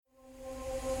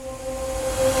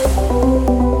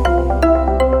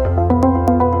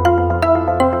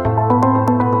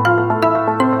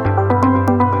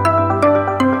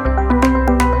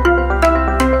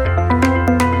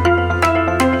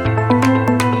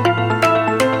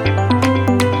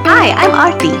Hi, I'm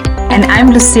Aarti. And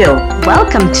I'm Lucille.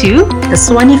 Welcome to the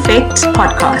Swan Effect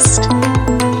podcast.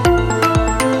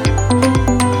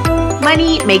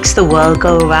 Money makes the world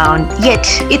go round, yet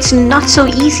it's not so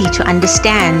easy to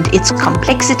understand its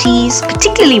complexities,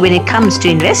 particularly when it comes to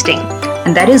investing.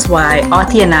 And that is why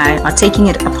Aarti and I are taking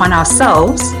it upon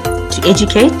ourselves to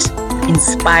educate,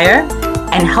 inspire,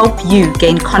 and help you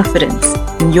gain confidence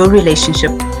in your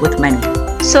relationship with money,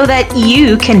 so that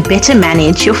you can better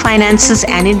manage your finances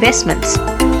and investments.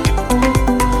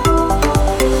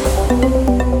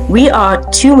 We are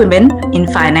two women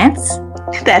in finance.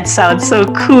 That sounds so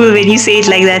cool when you say it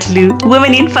like that, Lou.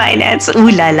 Women in finance.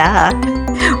 Ooh la la.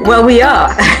 Well, we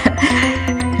are.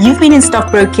 You've been in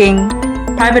stockbroking,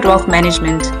 private wealth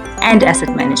management, and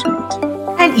asset management.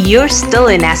 And you're still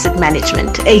in asset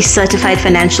management, a certified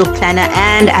financial planner,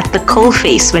 and at the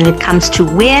coalface when it comes to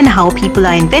where and how people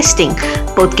are investing,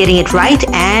 both getting it right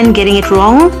and getting it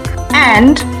wrong.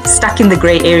 And stuck in the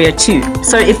gray area too.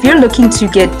 So if you're looking to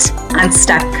get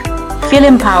unstuck, feel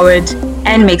empowered,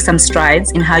 and make some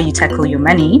strides in how you tackle your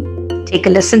money, take a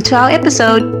listen to our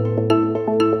episode.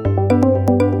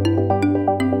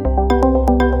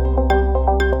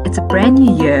 It's a brand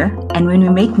new year, and when we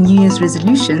make New Year's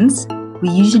resolutions, we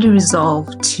usually resolve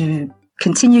to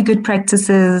continue good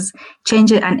practices,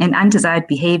 change an undesired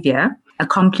behavior,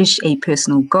 accomplish a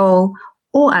personal goal,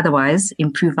 or otherwise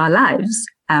improve our lives,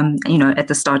 at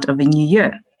the start of a new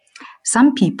year.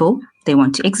 Some people, they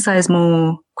want to exercise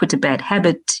more, quit a bad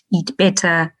habit, eat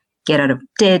better, get out of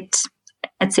debt,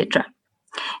 etc.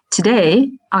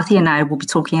 Today, Aarti and I will be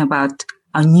talking about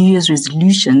our New Year's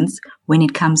resolutions when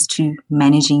it comes to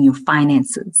managing your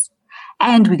finances.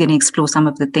 And we're going to explore some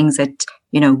of the things that,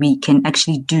 we can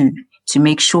actually do to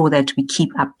make sure that we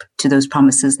keep up to those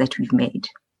promises that we've made.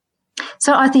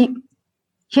 So, Aarti,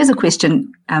 here's a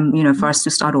question, for us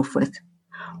to start off with.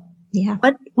 Yeah.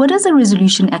 What does a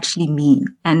resolution actually mean?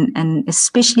 And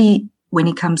especially when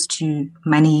it comes to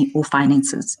money or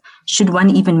finances, should one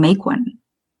even make one?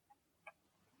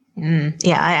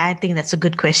 I think that's a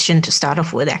good question to start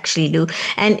off with, actually, Lou.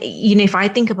 And, if I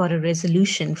think about a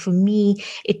resolution, for me,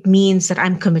 it means that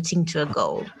I'm committing to a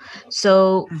goal.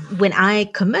 So when I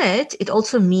commit, it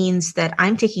also means that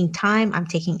I'm taking time, I'm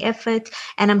taking effort,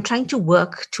 and I'm trying to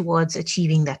work towards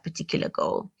achieving that particular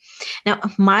goal. Now,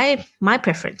 my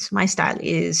preference, my style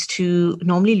is to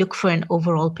normally look for an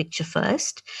overall picture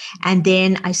first, and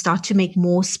then I start to make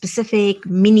more specific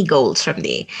mini goals from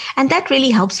there. And that really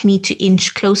helps me to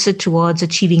inch closer towards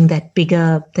achieving that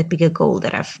bigger goal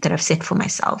that I've set for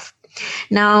myself.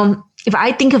 Now, if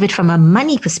I think of it from a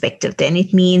money perspective, then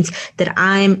it means that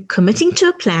I'm committing to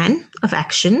a plan of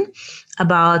action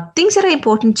about things that are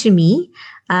important to me.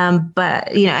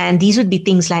 And these would be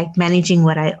things like managing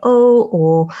what I owe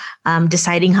or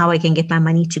deciding how I can get my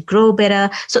money to grow better.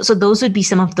 So those would be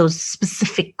some of those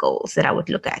specific goals that I would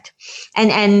look at.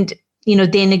 And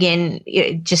then again,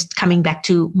 just coming back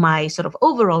to my sort of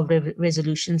overall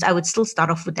resolutions, I would still start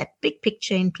off with that big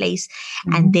picture in place,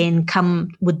 and then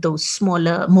come with those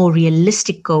smaller, more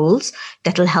realistic goals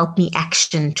that will help me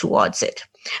action towards it.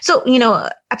 So,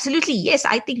 absolutely, yes,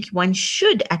 I think one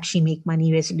should actually make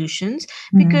money resolutions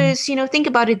because, think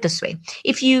about it this way.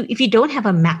 If you don't have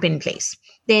a map in place,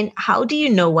 then how do you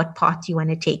know what path you want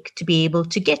to take to be able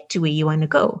to get to where you want to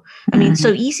go? I mean, it's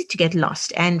so easy to get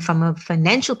lost. And from a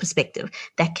financial perspective,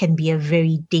 that can be a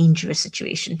very dangerous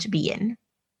situation to be in.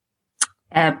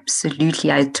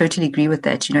 Absolutely. I totally agree with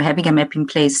that. Having a map in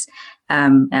place,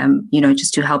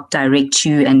 just to help direct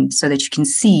you and so that you can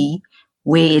see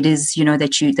where it is,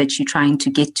 that you're trying to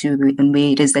get to and where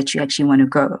it is that you actually want to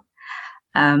go.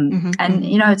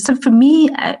 So for me,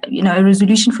 a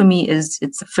resolution for me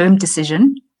it's a firm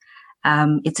decision.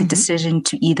 It's a decision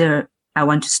to either I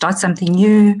want to start something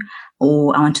new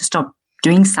or I want to stop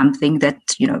doing something that,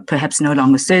 perhaps no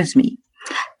longer serves me.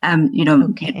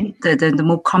 The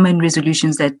more common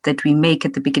resolutions that we make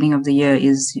at the beginning of the year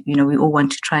is, we all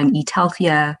want to try and eat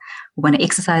healthier. We want to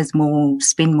exercise more,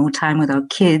 spend more time with our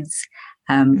kids.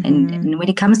 And when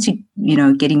it comes to,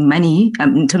 getting money,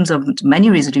 in terms of money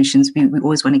resolutions, we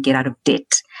always want to get out of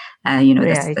debt.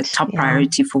 That's the top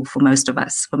priority for most of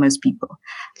us, for most people.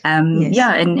 We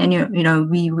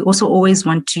also always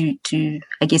want to,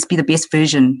 I guess, be the best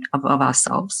version of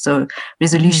ourselves. So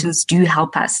resolutions do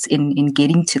help us in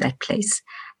getting to that place.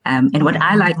 And what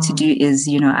I like to do is,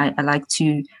 I like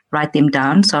to write them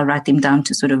down. So I write them down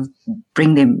to sort of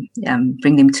bring them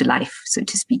to life, so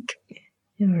to speak.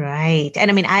 Right. And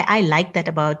I mean, I like that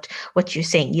about what you're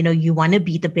saying. You want to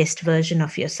be the best version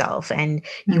of yourself and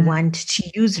you want to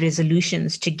use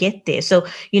resolutions to get there. So,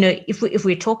 if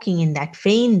we're talking in that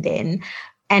vein, then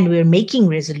and we're making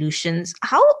resolutions,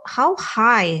 how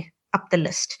high up the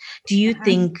list do you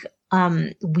think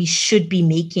we should be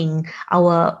making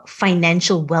our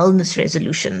financial wellness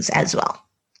resolutions as well,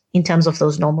 in terms of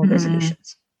those normal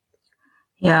resolutions?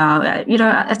 Yeah,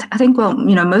 I think, well,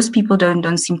 most people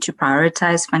don't seem to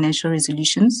prioritize financial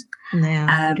resolutions. Yeah,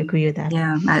 I would agree with that.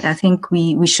 Yeah, I think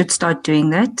we should start doing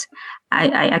that.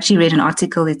 I actually read an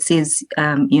article. It says,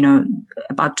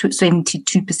 about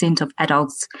 72% of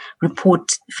adults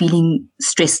report feeling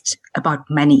stressed about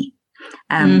money.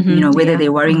 Whether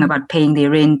they're worrying about paying their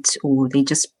rent or they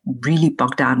just really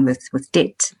bogged down with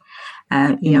debt.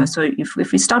 So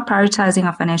if we start prioritizing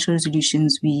our financial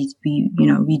resolutions, we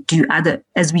do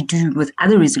as we do with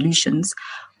other resolutions,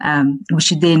 we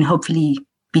should then hopefully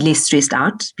be less stressed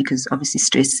out, because obviously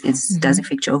stress does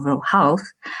affect your overall health.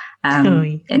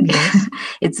 And yes.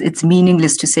 it's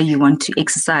meaningless to say you want to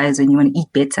exercise and you want to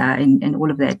eat better and all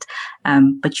of that.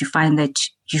 But you find that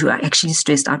you are actually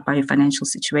stressed out by your financial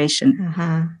situation.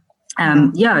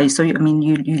 So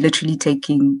you're literally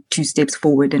taking 2 steps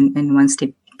forward and 1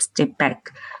 step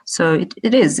back. So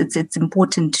it's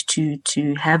important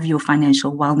to have your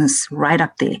financial wellness right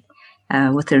up there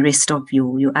with the rest of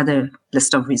your other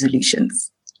list of resolutions.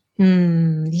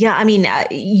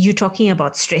 You're talking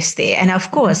about stress there. And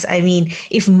of course,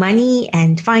 if money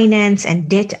and finance and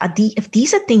debt if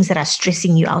these are things that are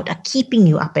stressing you out, are keeping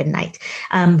you up at night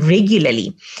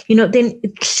regularly, then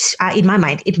in my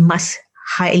mind, it must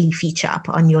highly feature up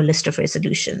on your list of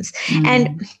resolutions.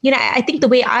 And, I think the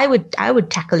way I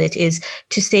would tackle it is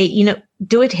to say,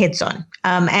 do it heads on.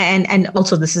 And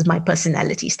also this is my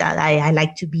personality style. I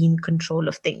like to be in control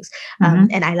of things.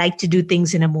 And I like to do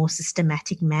things in a more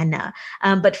systematic manner.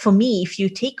 But for me, if you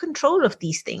take control of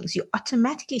these things, you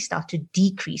automatically start to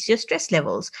decrease your stress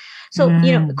levels. So,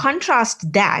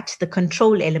 contrast that, the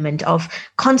control element of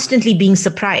constantly being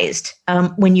surprised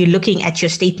when you're looking at your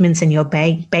statements and your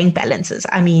bank balances.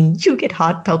 You get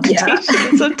heart palpitations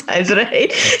sometimes,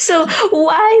 right? So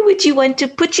why would you want to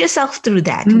put yourself through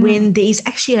that when there is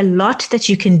actually a lot that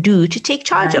you can do to take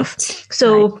charge of?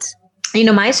 So,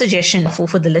 my suggestion for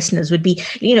the listeners would be,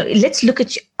 let's look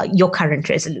at your current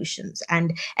resolutions.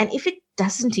 And if it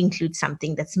doesn't include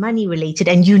something that's money related,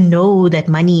 and that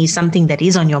money is something that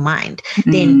is on your mind,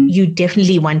 then you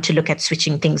definitely want to look at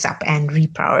switching things up and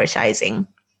reprioritizing.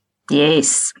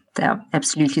 Yes,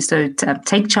 absolutely. So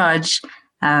take charge.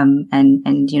 And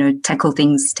tackle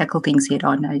things head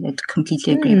on. I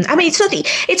completely agree.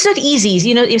 It's not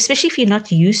easy, especially if you're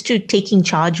not used to taking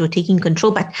charge or taking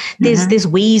control. But there's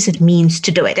ways and means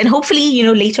to do it, and hopefully,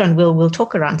 later on we'll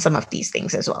talk around some of these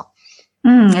things as well.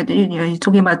 You're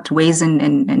talking about ways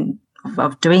and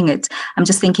of doing it. I'm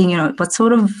just thinking, what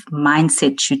sort of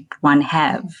mindset should one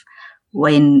have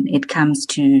when it comes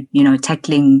to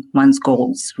tackling one's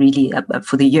goals really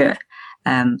for the year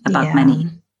about money.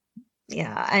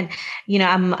 Yeah. And,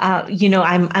 I'm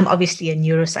obviously a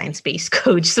neuroscience-based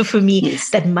coach. So for me,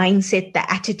 that mindset, the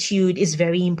attitude is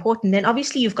very important. And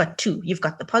obviously you've got two. You've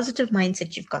got the positive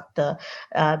mindset. You've got the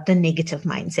negative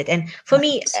mindset. And for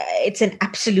me, it's an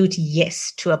absolute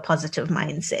yes to a positive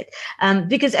mindset.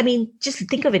 Because, just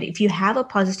think of it. If you have a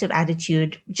positive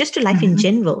attitude just to life in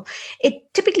general,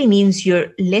 it typically means you're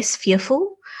less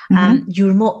fearful.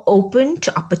 You're more open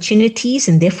to opportunities,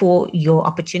 and therefore your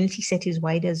opportunity set is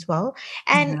wide as well.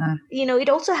 And, it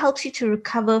also helps you to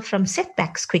recover from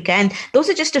setbacks quicker. And those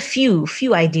are just a few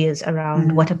ideas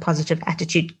around what a positive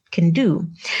attitude can do.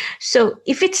 So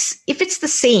if it's the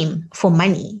same for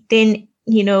money, then,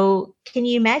 can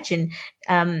you imagine,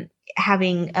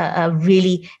 having a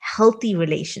really healthy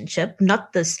relationship,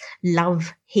 not this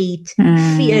love, hate,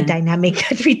 fear dynamic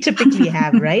that we typically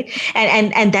have, right?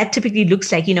 And that typically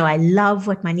looks like, I love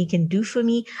what money can do for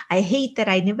me. I hate that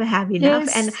I never have enough.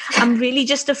 And I'm really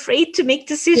just afraid to make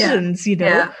decisions,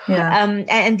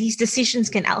 and these decisions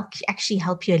can actually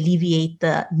help you alleviate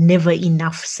the never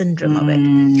enough syndrome of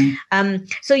it.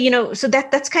 So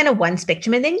that's kind of one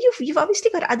spectrum. And then you've obviously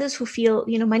got others who feel,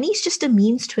 money is just a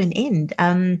means to an end.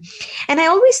 And I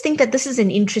always think that this is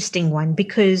an interesting one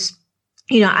because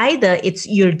either it's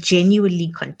you're genuinely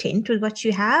content with what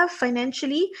you have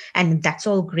financially, and that's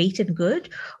all great and good,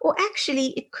 or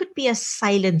actually it could be a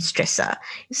silent stressor,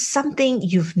 something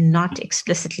you've not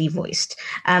explicitly voiced,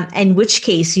 in which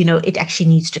case, it actually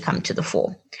needs to come to the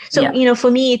fore. So,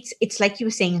 for me, it's like you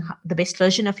were saying, the best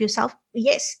version of yourself.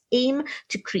 Yes, aim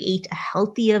to create a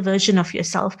healthier version of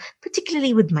yourself,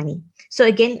 particularly with money. So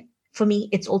again, for me,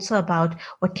 it's also about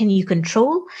what can you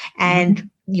control, and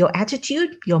your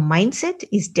attitude, your mindset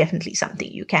is definitely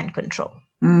something you can control.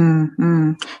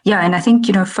 Yeah, and I think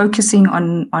focusing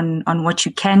on what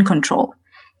you can control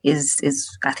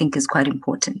is I think is quite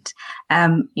important.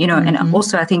 And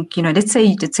also I think, let's say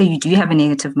you do have a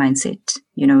negative mindset,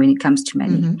 when it comes to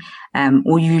money,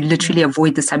 or you literally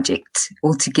avoid the subject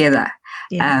altogether.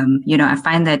 Yeah. I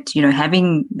find that,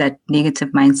 having that negative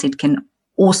mindset can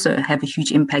also have a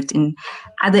huge impact in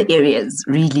other areas,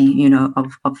 really,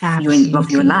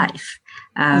 of your life.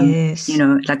 Yes.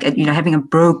 Like, having a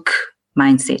broke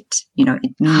mindset,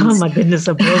 it means, oh my goodness,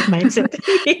 a broke mindset.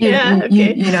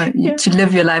 to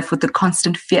live your life with the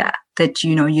constant fear that,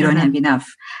 you don't have enough.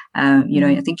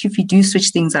 I think if you do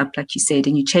switch things up, like you said,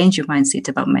 and you change your mindset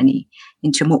about money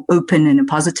into a more open and a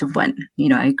positive one,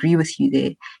 I agree with you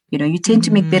there. You tend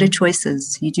to make better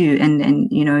choices. You do. And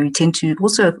you tend to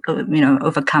also,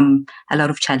 overcome a lot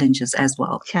of challenges as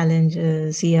well.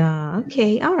 Challenges. Yeah.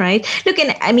 Okay. All right. Look,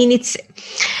 and I mean,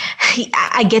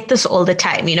 I get this all the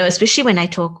time, especially when I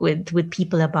talk with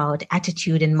people about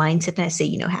attitude and mindset. And I say,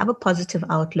 have a positive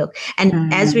outlook.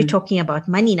 And as we're talking about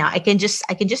money now, I can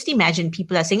just imagine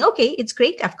people are saying, okay, it's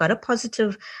great. I've got a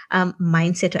positive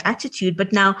mindset or attitude.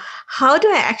 But now, how do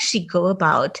I actually go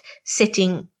about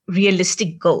setting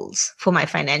realistic goals for my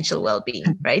financial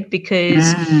well-being, right?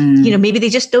 Because, maybe they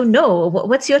just don't know.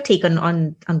 What's your take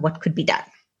on what could be done?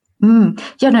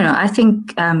 Yeah, no. I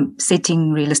think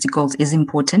setting realistic goals is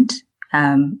important.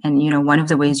 And, one of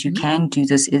the ways you can do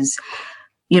this is,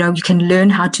 you can learn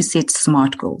how to set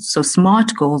SMART goals. So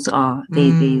SMART goals are,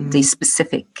 they're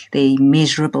specific, they're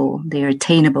measurable, they're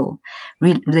attainable,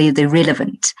 they're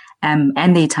relevant,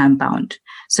 and they're time bound.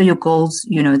 So your goals,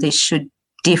 they should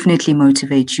definitely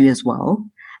motivate you as well.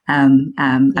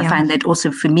 I find that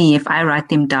also for me, if I write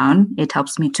them down, it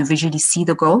helps me to visually see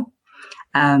the goal.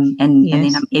 And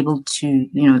then I'm able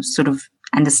to, sort of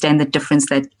understand the difference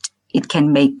that it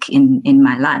can make in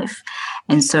my life.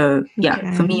 And so,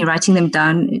 for me, writing them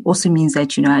down, it also means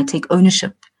that, I take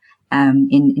ownership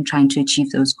in trying to achieve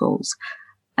those goals.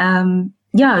 And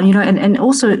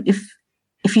also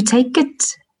if you take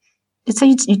it, let's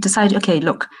say you decide, okay,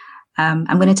 look, I'm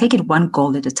going to take it one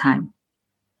goal at a time.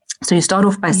 So you start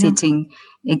off by setting,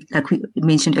 like we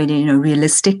mentioned earlier,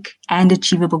 realistic and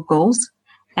achievable goals.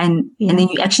 And then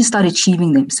you actually start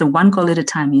achieving them. So one goal at a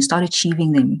time, you start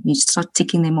achieving them. You start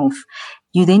ticking them off.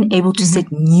 You're then able to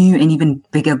set new and even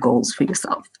bigger goals for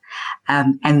yourself.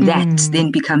 And that then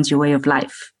becomes your way of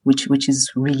life, which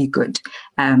is really good.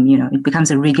 It becomes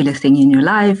a regular thing in your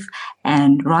life,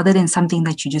 and rather than something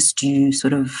that you just do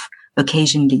sort of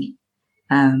occasionally.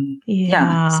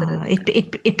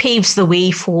 It paves the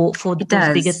way for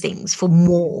those bigger things, for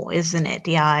more, isn't it?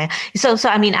 Yeah. So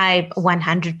I mean, I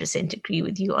 100% agree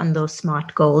with you on those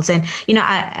SMART goals, and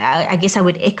I guess I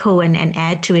would echo and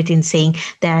add to it in saying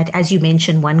that, as you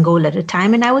mentioned, one goal at a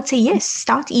time, and I would say yes,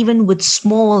 start even with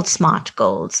small SMART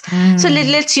goals. So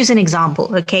let's use an example.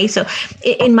 Okay, so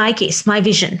in my case, my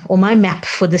vision or my map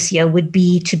for this year would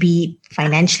be to be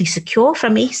financially secure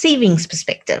from a savings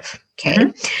perspective.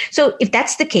 Okay. So if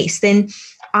that's the case, then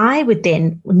I would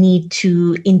then need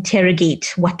to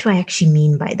interrogate, what do I actually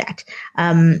mean by that,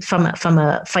 from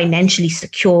a financially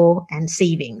secure and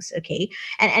savings. Okay.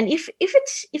 And if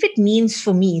it means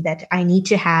for me that I need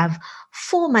to have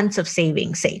 4 months of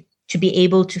savings, say, to be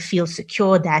able to feel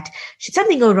secure that should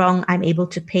something go wrong, I'm able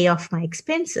to pay off my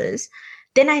expenses,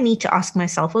 then I need to ask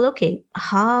myself, well, okay,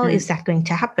 how is that going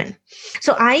to happen?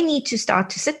 So I need to start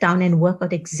to sit down and work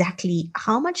out exactly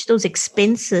how much those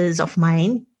expenses of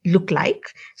mine look like.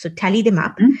 So tally them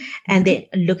up and then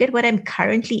look at what I'm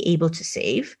currently able to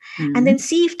save and then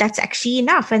see if that's actually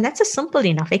enough. And that's a simple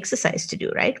enough exercise to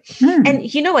do, right?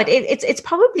 And you know what? It's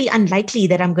probably unlikely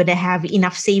that I'm going to have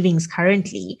enough savings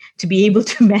currently to be able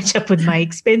to match up with my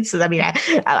expenses. I mean,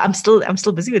 I'm still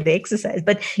busy with the exercise,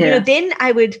 but then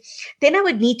I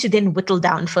would need to then whittle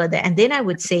down further, and then I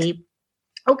would say,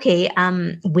 okay,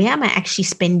 where am I actually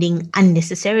spending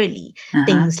unnecessarily?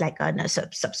 Things like a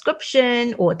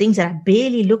subscription, or things that I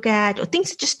barely look at, or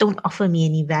things that just don't offer me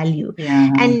any value.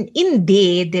 And in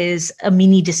there's a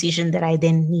mini decision that I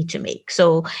then need to make.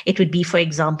 So it would be, for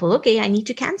example, okay, I need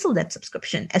to cancel that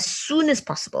subscription as soon as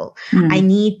possible. I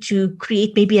need to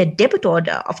create maybe a debit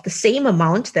order of the same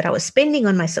amount that I was spending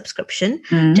on my subscription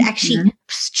to actually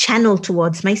channel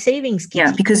towards my savings kitty.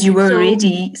 Yeah, because you were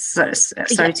already,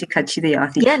 sorry to cut you there,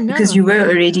 Arthi, because you were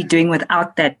already doing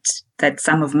without that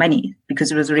sum of money,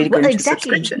 because it was already going to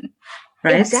subscription.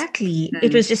 right? Exactly.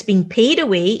 It was just being paid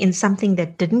away in something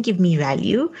that didn't give me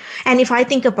value. And if I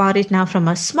think about it now from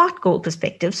a SMART goal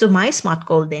perspective, so my SMART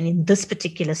goal then in this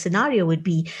particular scenario would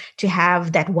be to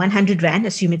have that 100 Rand,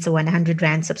 assume it's a 100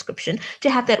 Rand subscription, to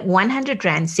have that 100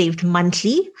 Rand saved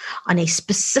monthly on a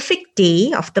specific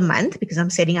day of the month, because I'm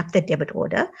setting up the debit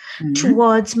order,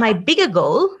 towards my bigger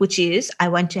goal, which is I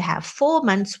want to have 4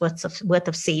 months worth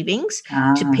of savings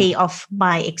to pay off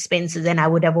my expenses. And I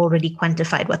would have already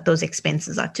quantified what those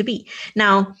expenses are to be.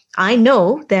 Now, I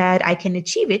know that I can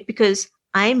achieve it because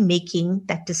I'm making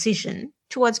that decision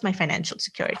towards my financial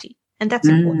security. And that's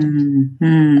important.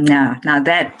 Now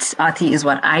that, Arti, is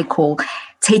what I call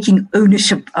taking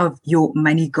ownership of your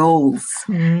money goals.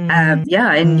 And,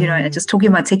 just talking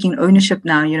about taking ownership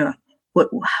now, what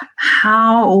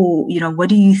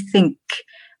do you think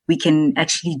we can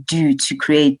actually do to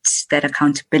create that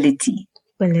accountability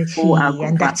for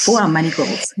our money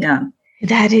goals? Yeah.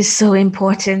 That is so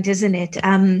important, isn't it?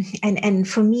 And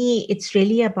for me, it's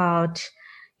really about,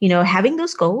 having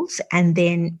those goals and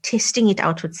then testing it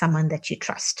out with someone that you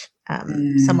trust.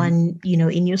 Someone,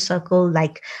 in your circle,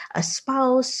 like a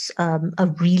spouse, a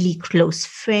really close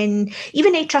friend,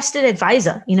 even a trusted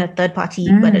advisor, third party,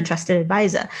 but a trusted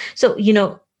advisor. So,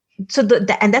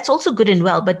 and that's also good and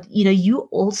well, but you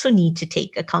also need to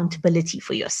take accountability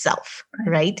for yourself,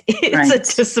 right? It's a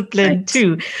discipline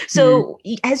too. So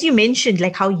as you mentioned,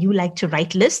 like how you like to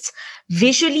write lists,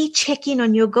 visually check in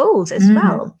on your goals as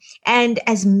well. And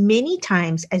as many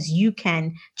times as you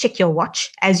can check your watch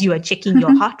as you are checking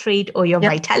your heart rate or your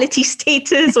vitality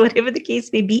status, or whatever the case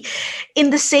may be. In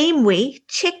the same way,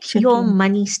 check your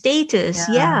money status.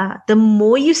 Yeah. The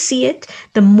more you see it,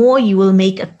 the more you will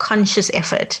make a conscious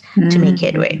effort to make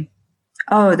headway.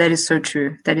 Oh, that is so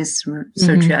true. That is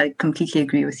so true. I completely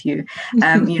agree with you.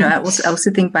 I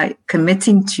also think by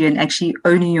committing to and actually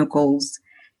owning your goals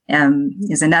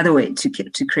is another way to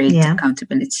create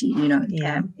accountability.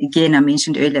 Again, I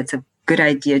mentioned earlier, it's a good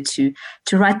idea to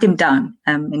write them down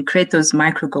and create those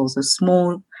micro goals, those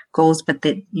small goals, but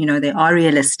that they are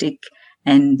realistic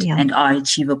and are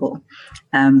achievable.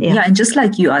 And just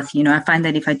like you, Arthi, I find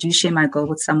that if I do share my goal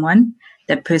with someone,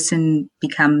 that person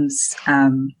becomes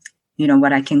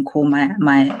what I can call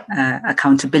my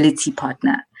accountability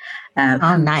partner.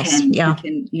 Nice. Who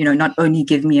can not only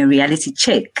give me a reality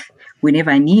check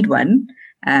whenever I need one,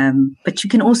 but you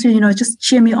can also just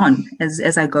cheer me on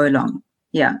as I go along.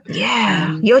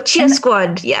 Your cheer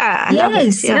squad. I love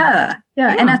it. Yeah.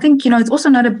 And I think it's also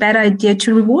not a bad idea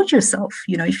to reward yourself.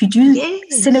 If you do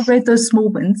celebrate those small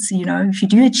wins, if you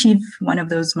do achieve one of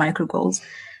those micro goals,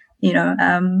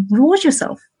 reward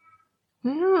yourself.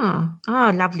 Oh,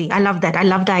 lovely. I love that. I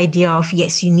love the idea of,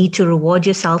 yes, you need to reward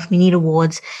yourself, mini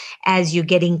rewards, as you're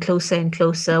getting closer and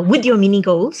closer with your mini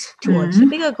goals towards the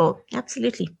bigger goal.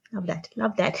 Absolutely. Love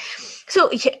that. So,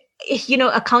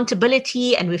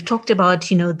 accountability, and we've talked about,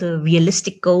 the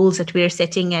realistic goals that we're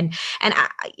setting. And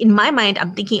in my mind,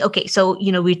 I'm thinking, okay, so,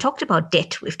 we talked about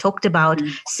debt, we've talked about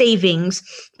savings,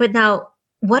 but now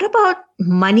what about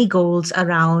money goals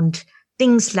around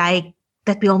things like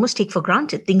that we almost take for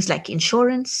granted, things like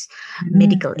insurance,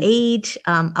 medical aid,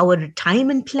 our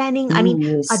retirement planning? I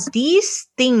mean, are these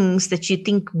things that you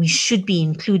think we should be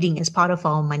including as part of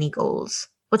our money goals?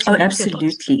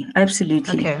 Absolutely.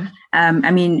 Okay.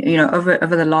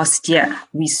 Over the last year,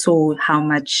 we saw how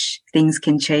much things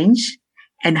can change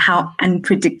and how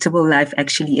unpredictable life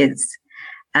actually is.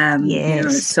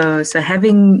 So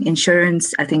having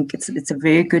insurance, I think it's a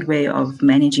very good way of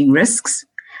managing risks.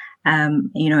 And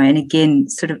again,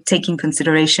 sort of taking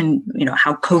consideration,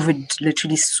 how COVID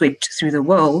literally swept through the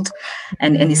world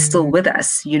and is still with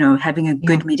us. Having a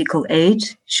good medical aid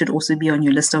should also be on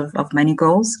your list of money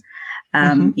goals,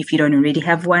 if you don't already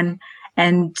have one.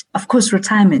 And of course,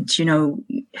 retirement,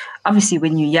 obviously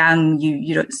when you're young,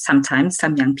 you sometimes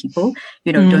some young people,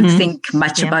 don't think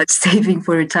much about saving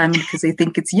for retirement because they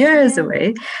think it's years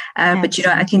away. But,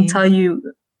 I can tell you,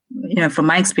 from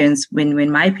my experience, when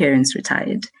my parents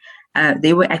retired,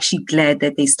 they were actually glad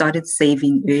that they started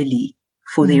saving early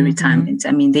for their retirement.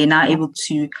 I mean, they're now able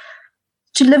to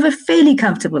live a fairly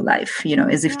comfortable life,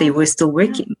 as if they were still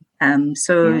working.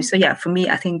 So for me,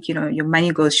 I think, your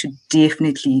money goals should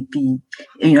definitely be,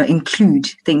 include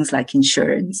things like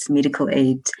insurance, medical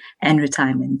aid, and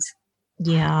retirement.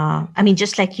 Yeah. I mean,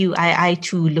 just like you, I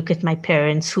too look at my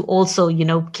parents who also,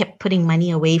 kept putting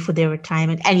money away for their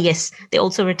retirement. And yes, they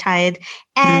also retired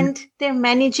Mm. and they're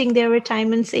managing their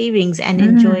retirement savings and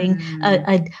enjoying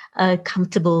Mm. a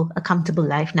comfortable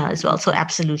life now as well. So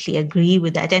absolutely agree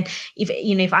with that. And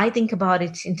if I think about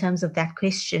it in terms of that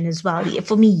question as well,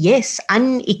 for me, yes,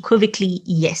 unequivocally,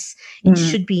 yes, it Mm.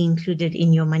 should be included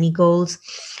in your money goals.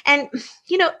 And,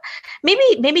 you know,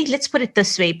 maybe let's put it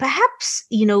this way. Perhaps,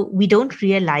 we don't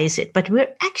realize it, but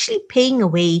we're actually paying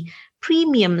away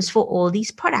premiums for all these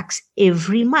products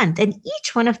every month. And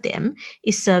each one of them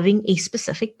is serving a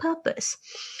specific purpose.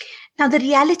 Now, the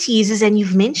reality is, and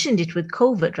you've mentioned it with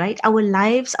COVID, right? Our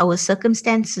lives, our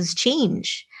circumstances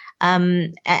change.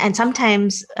 And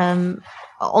sometimes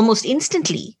almost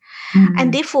instantly. And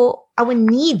Mm. therefore, our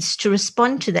needs to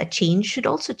respond to that change should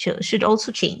also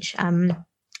change.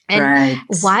 And Right.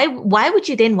 why would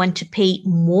you then want to pay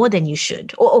more than you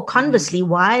should? Or Mm. conversely,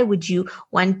 why would you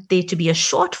want there to be a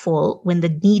shortfall when the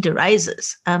need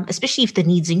arises, especially if the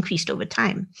needs increased over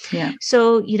time? Yeah.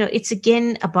 So, it's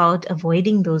again about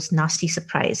avoiding those nasty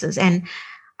surprises. And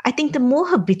I think the more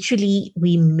habitually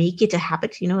we make it a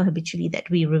habit, habitually that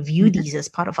we review Mm. these as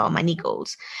part of our money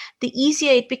goals, the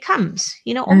easier it becomes,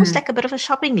 almost Mm. like a bit of a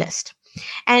shopping list.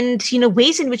 And,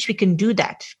 ways in which we can do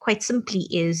that quite simply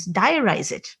is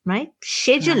diarize it, right?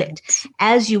 Schedule it Right.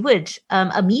 as you would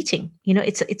a meeting.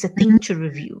 It's a thing to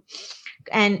review,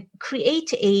 and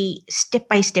create a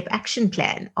step-by-step action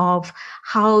plan of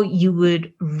how you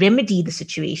would remedy the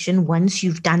situation once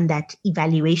you've done that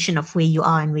evaluation of where you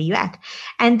are and where you're at,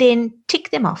 and then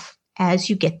tick them off as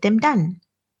you get them done.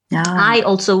 Yeah. I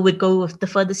also would go with the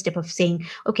further step of saying,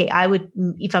 okay, I would,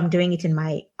 if I'm doing it in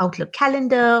my Outlook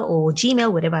calendar or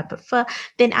Gmail, whatever I prefer,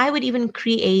 then I would even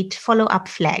create follow-up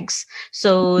flags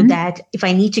so Mm. that if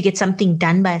I need to get something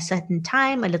done by a certain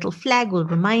time, a little flag will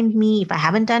remind me if I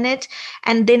haven't done it.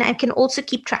 And then I can also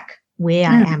keep track where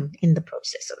I Mm. am in the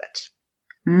process of it.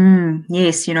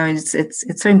 Yes,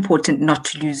 it's so important not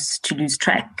to lose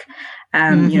track.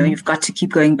 Mm-hmm. You've got to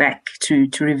keep going back to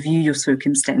review your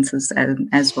circumstances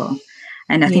as well.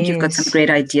 And I think you've got some Yes. great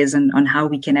ideas on how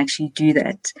we can actually do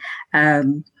that.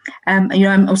 I'm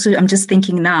just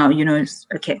thinking now,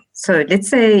 okay, so let's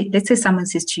say someone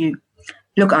says to you,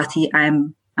 look, Arti,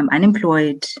 I'm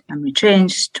unemployed, I'm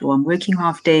retrenched, or I'm working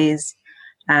half days.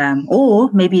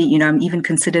 Or maybe, I'm even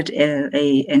considered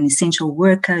an essential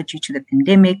worker due to the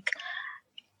pandemic.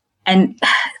 And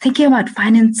thinking about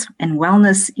finance and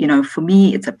wellness, for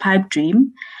me, it's a pipe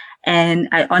dream. And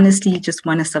I honestly just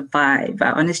want to survive.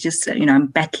 I honestly just, I'm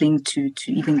battling to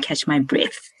even catch my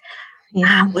breath.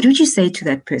 Yeah. What would you say to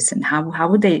that person? How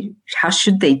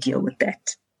should they deal with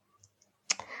that?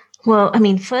 Well, I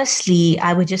mean, firstly,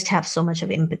 I would just have so much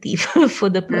of empathy for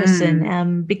the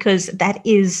person, because that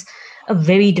is a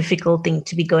very difficult thing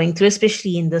to be going through,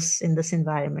 especially in this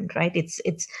environment, right?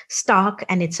 It's stark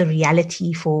and it's a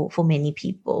reality for many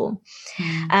people.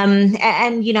 And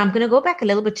I'm going to go back a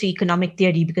little bit to economic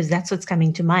theory because that's what's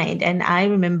coming to mind. And I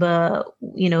remember,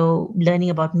 learning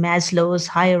about Maslow's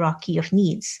hierarchy of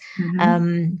needs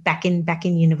back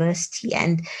in university.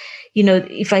 And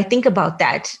if I think about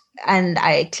that, and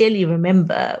I clearly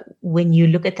remember when you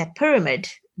look at that pyramid,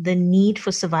 the need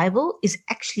for survival is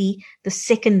actually the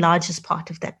second largest part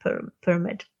of that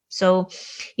pyramid. So,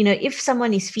 if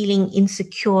someone is feeling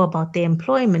insecure about their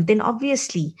employment, then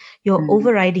obviously your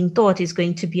overriding thought is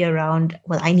going to be around,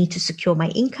 well, I need to secure my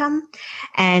income.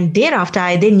 And thereafter,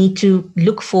 I then need to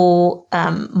look for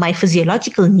my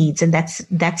physiological needs. And that's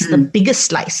the biggest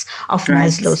slice of Right.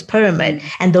 Maslow's pyramid.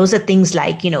 And those are things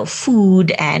like,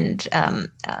 food and,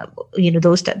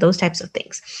 those types of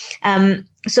things.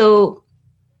 So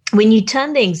when you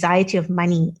turn the anxiety of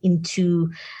money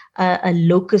into a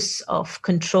locus of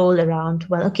control around,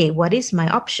 well, okay, what is my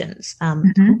options?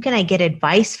 Who can I get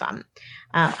advice from?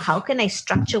 How can I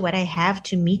structure what I have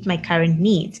to meet my current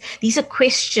needs? These are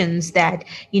questions that,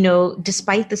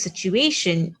 despite the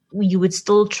situation, you would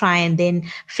still try and then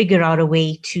figure out a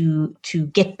way to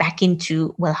get back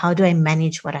into, well, how do I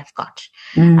manage what I've got?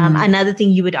 Another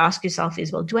thing you would ask yourself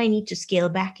is, well, do I need to scale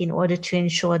back in order to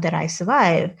ensure that I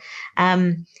survive?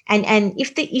 And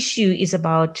if the issue is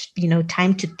about,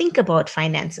 time to think about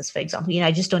finances, for example,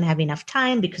 I just don't have enough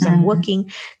time because I'm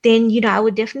working, then, I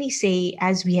would definitely say,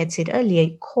 as we had said earlier,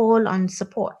 call on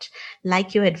support,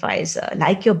 like your advisor,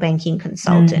 like your banking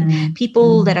consultant,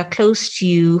 people that are close to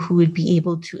you who would be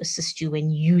able to assist you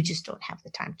when you just don't have the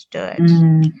time to do it.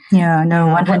 Yeah, no,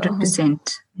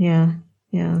 100%. Yeah.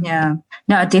 Yeah.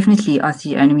 No, definitely,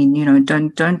 Athi. And I mean,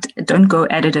 don't go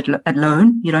at it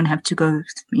alone. You don't have to go,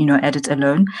 at it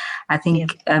alone. I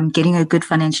think getting a good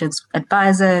financial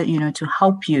advisor, to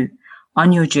help you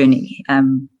on your journey.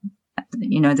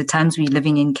 The times we're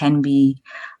living in can be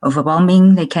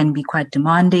overwhelming. They can be quite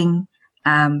demanding.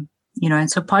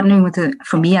 And so partnering with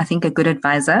for me, I think a good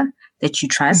advisor that you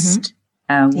trust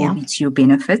will be to your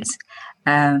benefit.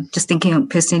 Just thinking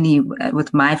personally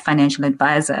with my financial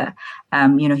advisor,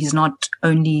 he's not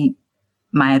only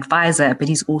my advisor, but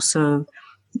he's also,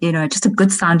 just a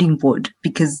good sounding board,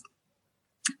 because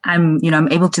I'm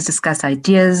able to discuss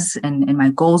ideas and my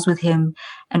goals with him.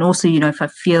 And also, if I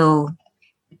feel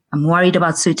I'm worried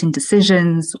about certain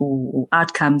decisions or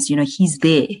outcomes, he's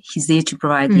there. He's there to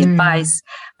provide the advice,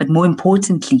 but more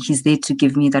importantly, he's there to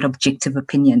give me that objective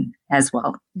opinion as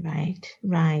well.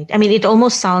 Right. I mean, it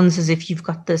almost sounds as if you've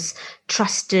got this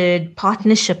trusted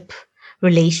partnership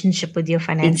relationship with your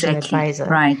financial advisor.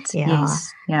 Right. Yeah.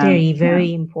 Yes. Yeah. Very,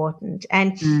 very important.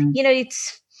 And,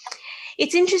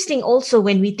 it's interesting also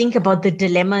when we think about the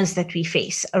dilemmas that we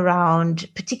face around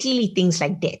particularly things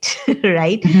like debt,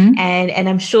 right? And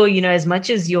I'm sure, as much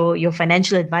as your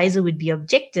financial advisor would be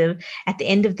objective, at the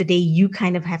end of the day, you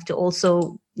kind of have to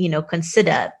also,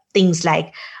 consider things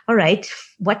like, all right,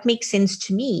 what makes sense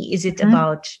to me? Is it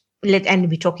about, and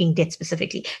we're talking debt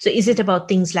specifically. So is it about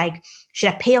things like, should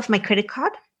I pay off my credit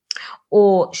card?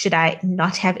 Or should I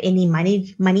not have any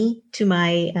money to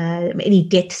my, any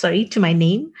debt, to my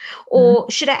name? Or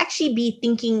should I actually be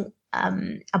thinking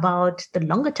about the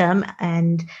longer term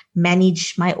and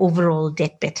manage my overall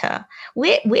debt better?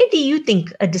 Where do you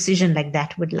think a decision like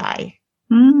that would lie?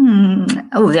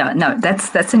 Oh, yeah, no,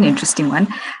 that's an interesting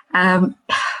one.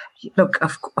 Look,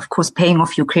 of course, paying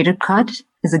off your credit card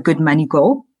is a good money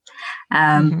goal.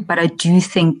 But I do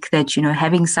think that,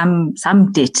 having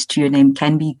some debt to your name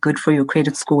can be good for your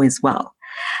credit score as well.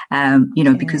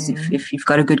 Because if you've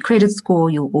got a good credit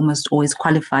score, you'll almost always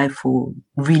qualify for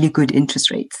really good interest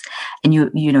rates. And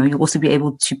you'll also be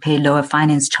able to pay lower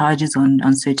finance charges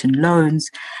on certain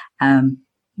loans.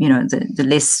 The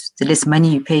less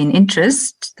money you pay in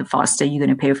interest, the faster you're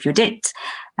going to pay off your debt.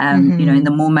 And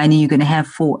the more money you're going to have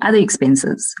for other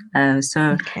expenses.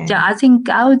 I think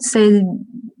I would say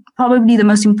probably the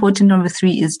most important number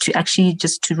 3 is to actually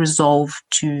just to resolve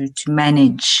to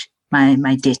manage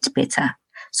my debt better.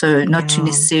 So not to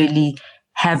necessarily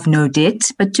have no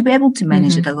debt, but to be able to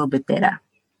manage it a little bit better.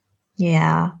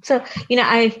 Yeah. So,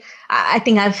 I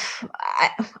think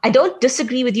I don't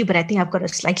disagree with you, but I think I've got a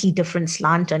slightly different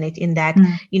slant on it in that,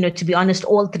 to be honest,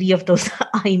 all 3 of those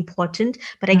are important,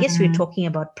 but I guess we're talking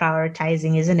about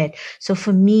prioritizing, isn't it? So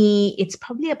for me, it's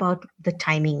probably about the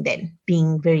timing then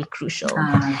being very crucial.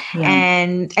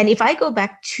 And if I go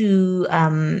back to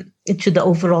the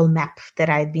overall map that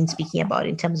I've been speaking about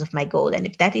in terms of my goal, and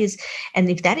if that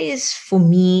is for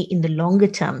me in the longer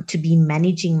term to be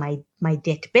managing my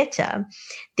debt better,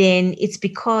 then it's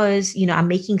because, I'm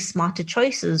making smarter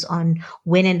choices on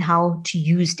when and how to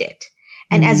use debt.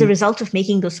 And as a result of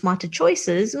making those smarter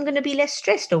choices, I'm going to be less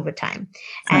stressed over time.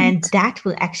 Right. And that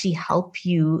will actually help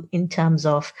you in terms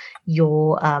of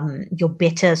your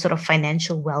better sort of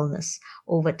financial wellness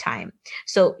over time.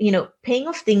 So, paying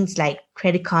off things like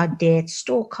credit card debt,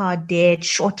 store card debt,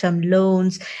 short-term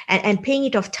loans, and paying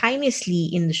it off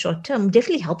timelessly in the short term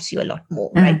definitely helps you a lot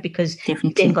more, right? Because you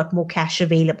then got more cash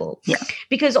available. Yeah.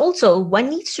 Because also one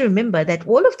needs to remember that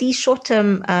all of these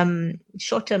short-term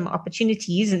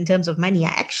opportunities in terms of money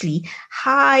are actually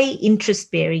high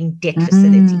interest-bearing debt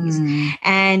facilities.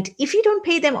 And if you don't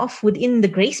pay them off within the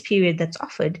grace period that's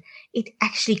offered, it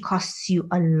actually costs you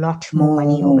a lot more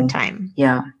money over time.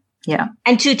 Yeah.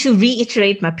 And to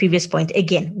reiterate my previous point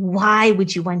again, why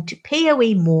would you want to pay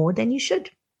away more than you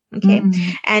should? Okay.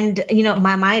 And,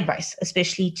 my advice,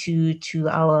 especially to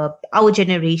our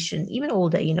generation, even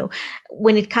older,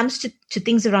 when it comes to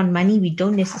things around money, we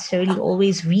don't necessarily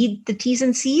always read the T's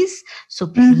and C's. So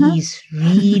please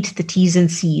read the T's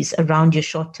and C's around your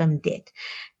short-term debt.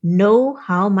 Know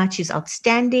how much is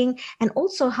outstanding and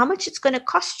also how much it's going to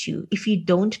cost you if you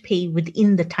don't pay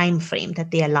within the time frame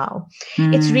that they allow.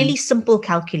 It's really simple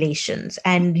calculations.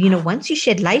 And, once you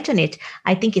shed light on it,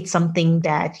 I think it's something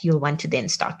that you'll want to then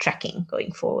start tracking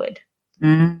going forward.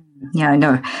 Yeah, I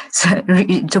know. So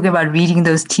talking about reading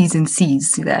those T's and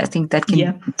C's, I think that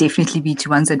can definitely be to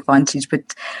one's advantage.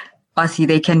 But Athi,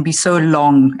 they can be so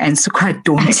long and so quite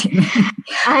daunting.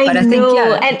 I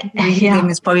know. Think, reading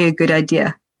them is probably a good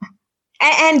idea.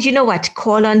 And you know what?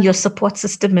 Call on your support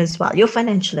system as well, your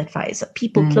financial advisor,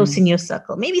 people close in your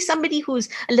circle, maybe somebody who's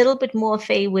a little bit more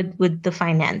fay with the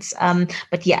finance.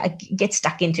 But yeah, get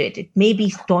stuck into it. It may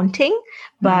be daunting,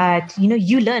 but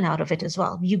you learn out of it as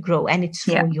well. You grow, and it's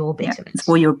for your betterment. It's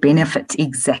for your benefit.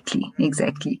 Exactly.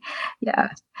 Yeah.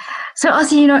 So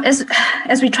also,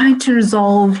 as we're trying to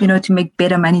resolve, to make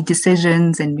better money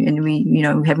decisions, and we,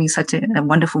 we're having such a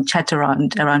wonderful chat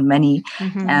around money.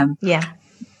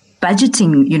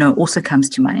 Budgeting, also comes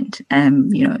to mind.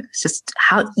 It's just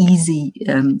how easy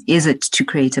is it to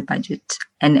create a budget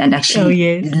and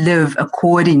actually live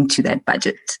according to that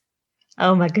budget?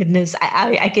 Oh my goodness.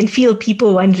 I can feel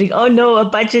people wondering, oh no, a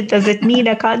budget, does it mean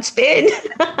I can't spend?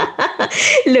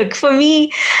 Look, for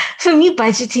me,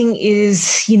 budgeting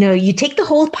is, you take the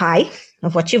whole pie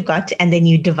of what you've got and then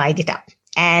you divide it up.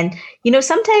 And,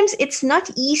 sometimes it's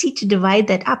not easy to divide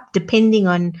that up depending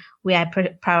on where I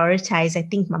prioritize, I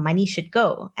think my money should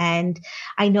go. And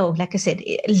I know, like I said,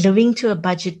 living to a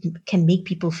budget can make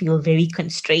people feel very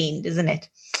constrained, isn't it?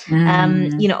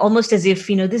 Almost as if,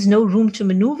 there's no room to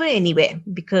maneuver anywhere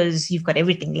because you've got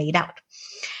everything laid out.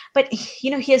 But,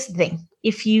 here's the thing.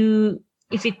 If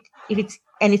it's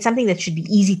something that should be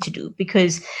easy to do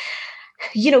because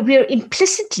we're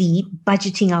implicitly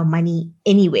budgeting our money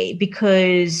anyway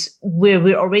because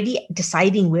we're already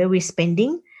deciding where we're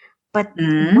spending. But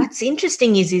what's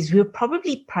interesting is we're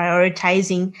probably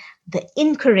prioritizing the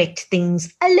incorrect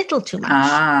things a little too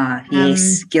much.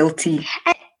 Yes, guilty.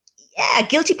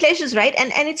 Guilty pleasures, right?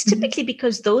 And it's typically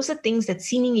because those are things that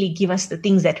seemingly give us the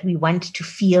things that we want to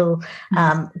feel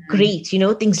great.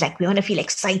 Things like we want to feel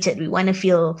excited, we want to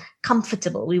feel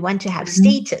comfortable, we want to have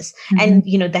status, and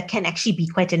that can actually be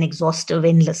quite an exhaustive,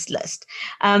 endless list.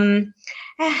 So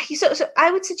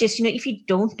I would suggest, if you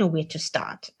don't know where to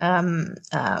start,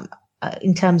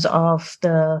 in terms of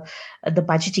the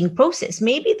budgeting process,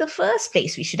 maybe the first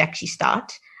place we should actually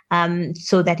start,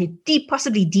 so that it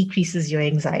possibly decreases your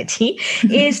anxiety,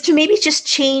 is to maybe just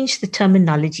change the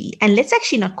terminology. And let's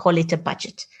actually not call it a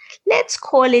budget. Let's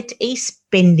call it a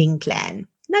spending plan.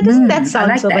 Now, doesn't that sound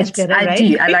much better, right? I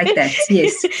do. I like that.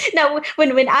 Yes. Now,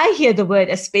 when I hear the word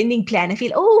a spending plan, I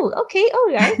feel, oh, okay,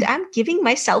 all right. I'm giving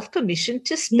myself permission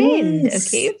to spend. Yes.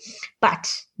 Okay.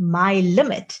 But my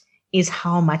limit is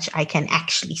how much I can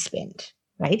actually spend,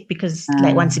 right? Because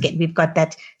once again, we've got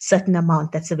that certain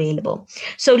amount that's available.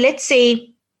 So let's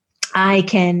say I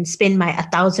can spend my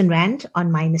 1,000 Rand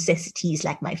on my necessities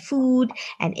like my food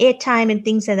and airtime and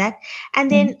things like that.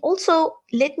 And then also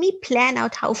let me plan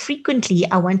out how frequently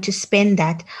I want to spend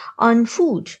that on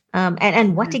food,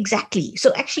 and what exactly.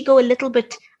 So actually go a little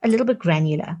bit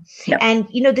granular. Yep. And,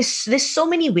 there's so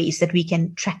many ways that we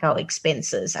can track our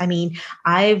expenses. I mean,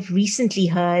 I've recently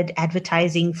heard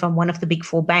advertising from one of the big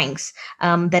 4 banks,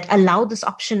 that allow this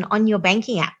option on your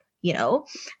banking app,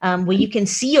 where you can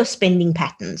see your spending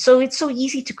pattern. So it's so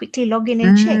easy to quickly log in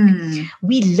and check.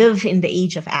 We live in the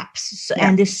age of apps.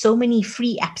 And there's so many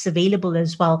free apps available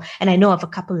as well. And I know of a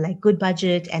couple like Good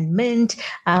Budget and Mint,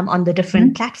 on the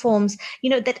different platforms,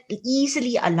 that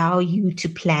easily allow you to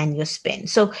plan your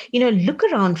spend. So, look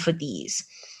around for these,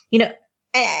 and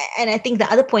I think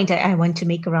the other point I want to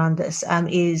make around this,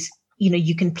 is,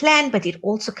 you can plan, but it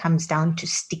also comes down to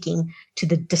sticking to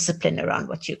the discipline around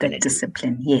what you're going to do.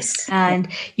 Discipline, yes. And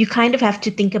you kind of have to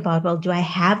think about, well, do I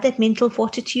have that mental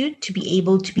fortitude to be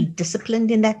able to be disciplined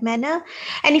in that manner?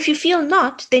 And if you feel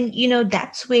not, then,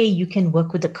 that's where you can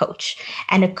work with a coach.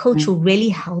 And a coach will really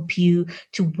help you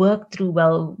to work through,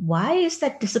 well, why is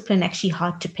that discipline actually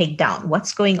hard to peg down?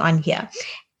 What's going on here?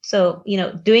 So,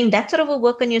 doing that sort of a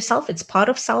work on yourself, it's part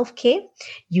of self-care.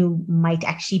 You might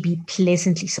actually be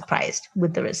pleasantly surprised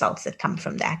with the results that come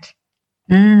from that.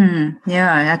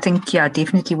 I think,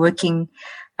 definitely working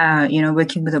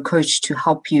with a coach to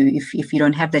help you if you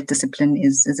don't have that discipline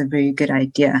is a very good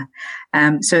idea.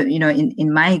 So,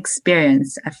 in my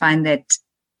experience, I find that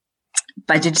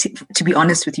budgeting, to be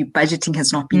honest with you, budgeting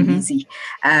has not been easy.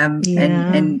 And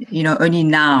only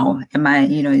now am I,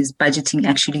 is budgeting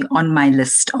actually on my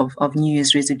list of New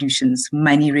Year's resolutions,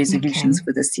 money resolutions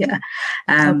for this year.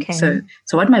 So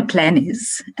what my plan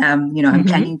is, I'm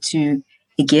planning to,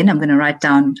 again, I'm going to write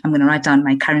down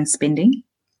my current spending,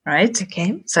 right?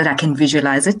 Okay. So that I can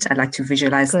visualize it. I like to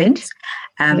visualize things.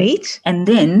 Great. And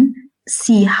then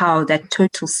see how that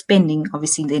total spending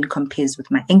obviously then compares with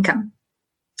my income.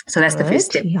 So that's the first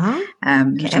step, which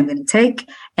I'm going to take.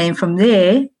 And from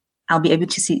there, I'll be able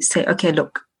to say, okay,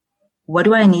 look, what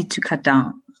do I need to cut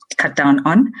down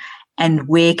on, and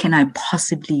where can I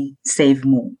possibly save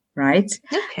more? Right.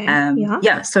 Okay.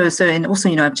 So, and also,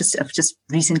 I've just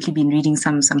recently been reading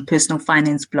some personal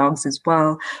finance blogs as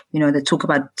well, that talk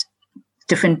about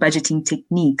different budgeting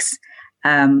techniques.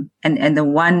 And the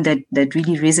one that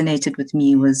really resonated with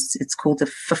me it's called the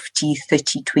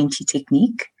 50-30-20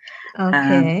 technique.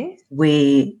 Okay.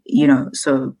 Where,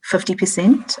 so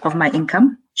 50% of my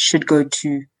income should go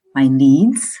to my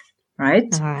needs, right?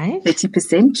 All right.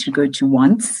 30% should go to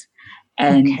wants,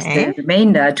 and the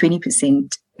remainder,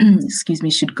 20%,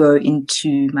 should go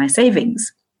into my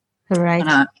savings. Right.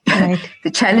 Right.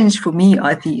 The challenge for me,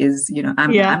 Aarti, is,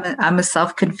 I'm a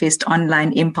self-confessed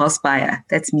online impulse buyer.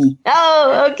 That's me.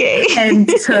 Oh, okay.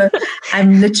 And so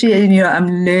I'm literally, I'm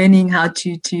learning how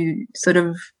to sort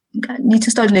of need to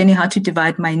start learning how to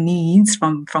divide my needs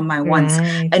from my wants.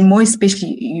 And more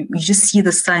especially, you just see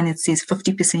the sign that says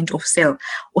 50% off sale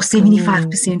or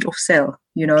 75% off sale,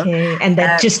 Okay. And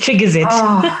that just triggers it.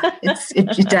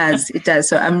 It does.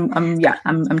 So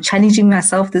I'm challenging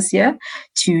myself this year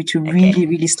to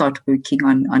really start working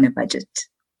on a budget.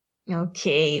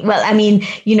 Okay. Well, I mean,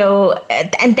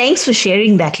 and thanks for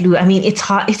sharing that, Lou. I mean, it's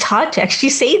hard to actually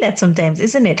say that sometimes,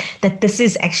 isn't it? That this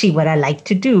is actually what I like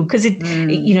to do, because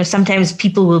sometimes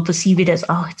people will perceive it as,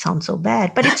 oh, it sounds so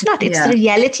bad, but it's not. It's the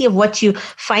reality of what you're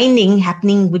finding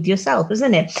happening with yourself,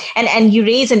 isn't it? And you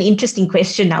raise an interesting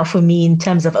question now for me in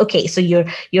terms of, okay, so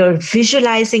you're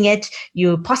visualizing it,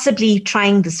 you're possibly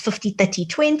trying this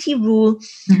 50-30-20 rule.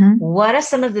 Mm-hmm. What are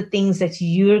some of the things that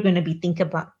you're going to be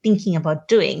thinking about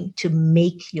doing to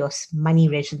make your money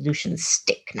resolutions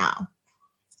stick now?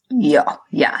 Yeah.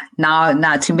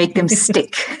 Now to make them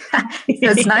stick. So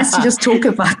it's nice to just talk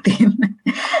about them.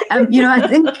 I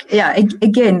think,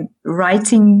 again,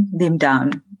 writing them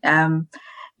down.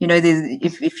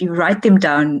 If you write them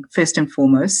down first and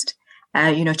foremost,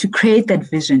 to create that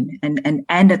vision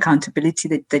and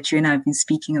accountability that you and I have been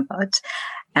speaking about.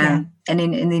 And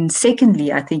then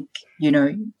secondly, I think,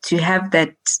 to have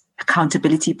that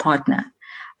accountability partner.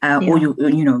 Or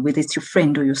whether it's your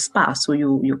friend or your spouse or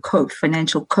your coach,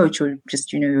 financial coach, or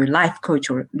just, your life coach,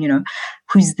 or,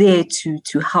 who's there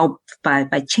to help by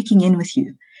checking in with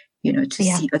you, to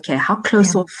see, okay, how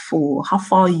close or how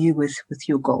far are you with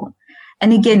your goal?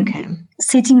 And again,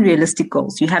 setting realistic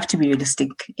goals. You have to be realistic,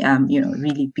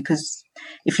 really, because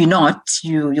if you're not,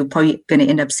 you're probably going to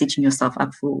end up setting yourself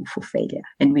up for failure.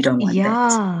 And we don't want that.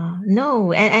 Yeah,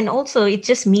 no. And also it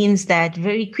just means that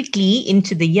very quickly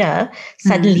into the year,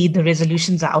 suddenly the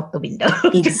resolutions are out the window.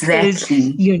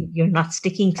 Exactly. You're not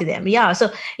sticking to them. Yeah.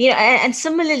 So, and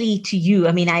similarly to you,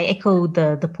 I mean, I echo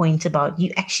the point about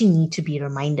you actually need to be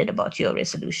reminded about your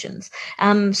resolutions.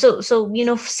 So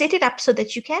set it up so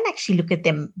that you can actually look at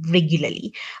them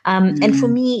regularly. And for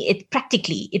me,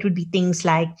 it would be things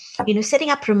like,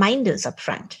 setting up reminders up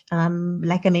front.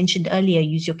 Like I mentioned earlier,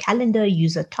 use your calendar,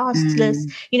 use a task list,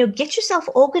 get yourself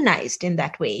organized in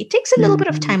that way. It takes a little bit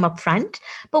of time up front,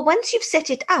 but once you've set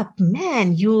it up,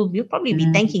 man, you'll probably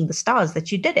be thanking the stars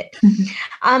that you did it.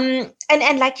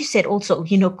 And like you said, also,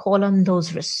 call on those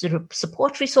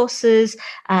support resources.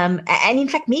 And in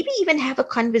fact, maybe even have a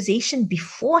conversation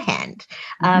beforehand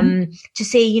to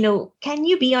say, can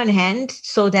you be on hand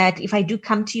so that if I do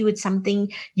come to you with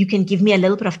something, you can give me a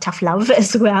little bit of tough love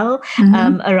as well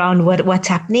around what's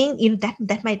happening.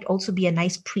 That might also be a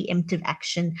nice preemptive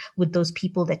action with those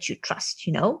people that you trust,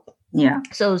 Yeah.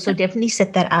 So definitely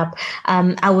set that up.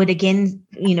 I would again,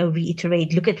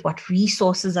 reiterate, look at what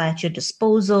resources are at your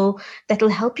disposal that will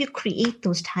help you create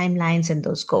those timelines and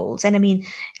those goals. And I mean,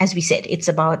 as we said, it's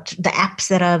about the apps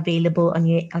that are available on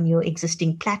your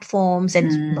existing platforms,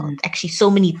 and actually so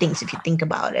many things if you think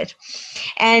about it.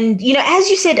 And as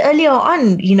you said earlier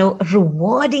on,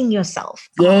 rewarding yourself.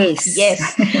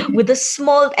 Yes. With a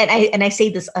small, and I say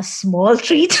this, a small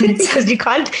treat, because you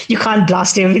can't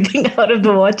blast everything out of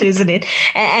the water, isn't it?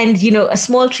 And a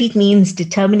small treat means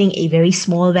determining a very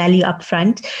small value up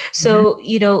front. So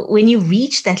when you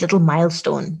reach that little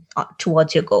milestone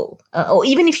towards your goal, or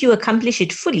even if you accomplish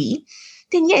it fully,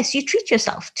 then yes, you treat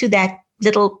yourself to that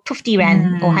little 50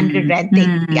 Rand or 100 Rand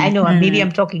thing. I know maybe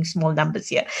I'm talking small numbers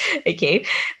here. Okay.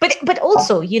 But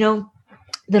also,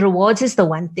 the rewards is the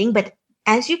one thing, but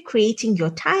as you're creating your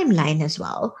timeline as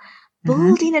well,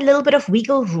 build in a little bit of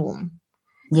wiggle room.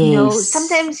 Yes.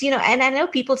 Sometimes, and I know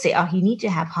people say, oh, you need to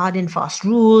have hard and fast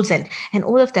rules and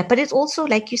all of that. But it's also,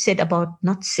 like you said, about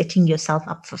not setting yourself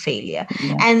up for failure.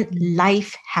 Yeah. And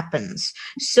life happens.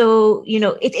 So,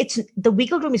 it's the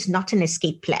wiggle room is not an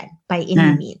escape plan by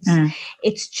any means.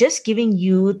 It's just giving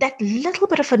you that little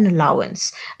bit of an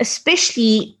allowance,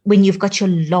 especially when you've got your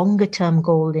longer term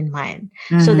goal in mind.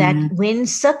 So that when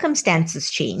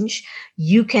circumstances change,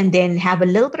 you can then have a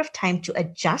little bit of time to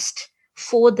adjust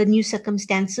for the new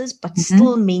circumstances, but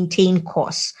still maintain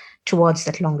course towards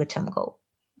that longer term goal.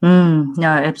 No,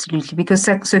 absolutely, because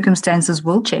circumstances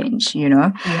will change, you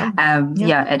know. Yeah.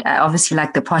 Yeah, and I obviously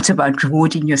like the part about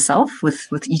rewarding yourself with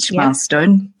each Yeah.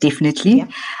 milestone, definitely.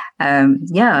 Yeah.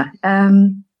 Yeah.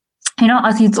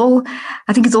 I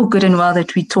think it's all good and well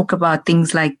that we talk about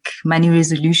things like money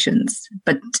resolutions,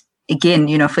 but again,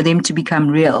 you know, for them to become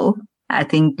real, I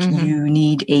think you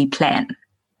need a plan,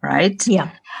 right? Yeah.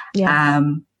 Yeah.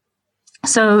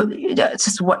 So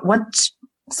just why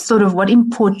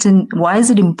is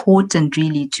it important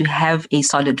really to have a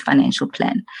solid financial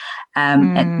plan?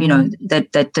 And you know,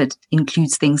 that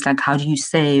includes things like how do you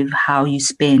save, how you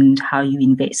spend, how you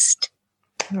invest.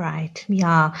 Right.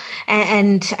 Yeah.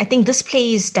 And I think this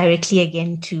plays directly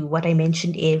again to what I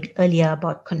mentioned earlier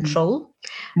about control.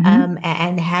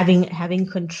 And having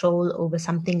control over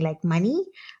something like money.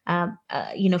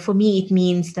 For me, it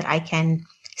means that I can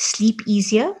sleep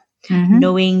easier,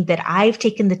 knowing that I've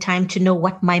taken the time to know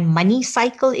what my money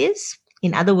cycle is.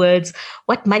 In other words,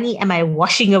 what money am I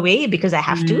washing away because I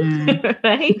have to,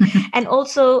 right? And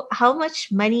also, how much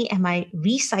money am I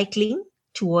recycling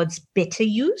towards better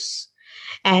use?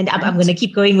 And I'm going to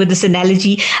keep going with this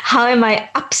analogy. How am I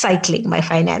upcycling my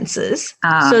finances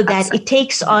so that it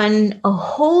takes on a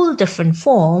whole different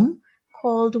form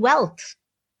called wealth,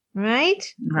 right?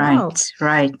 Wealth.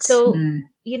 Right. So,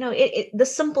 the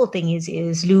simple thing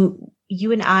is Lou,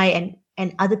 you and I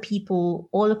and other people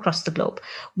all across the globe,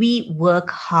 we work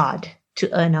hard to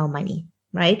earn our money,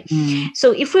 right?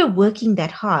 So if we're working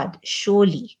that hard,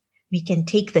 surely we can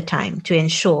take the time to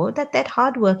ensure that that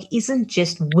hard work isn't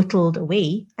just whittled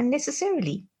away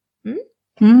unnecessarily.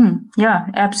 Yeah,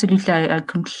 absolutely. I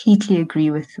completely agree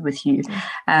with you.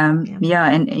 Yeah,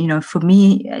 and you know, for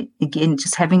me, again,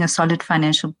 just having a solid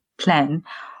financial plan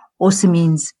also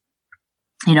means,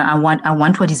 you know, I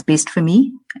want what is best for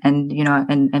me, and you know,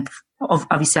 and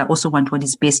obviously I also want what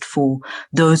is best for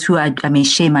those who I may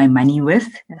share my money with.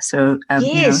 So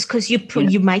yes, because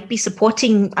you might be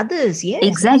supporting others. Yes,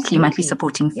 exactly, absolutely. you might be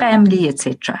supporting family,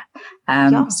 etc.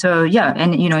 So yeah,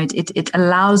 and you know, it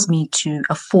allows me to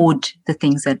afford the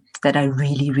things that I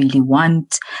really really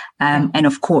want, and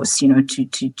of course, you know,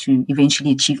 to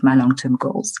eventually achieve my long-term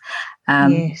goals.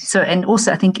 So, and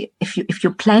also I think if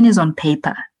your plan is on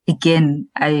paper, again,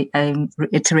 I'm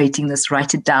reiterating this,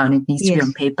 write it down. It needs to be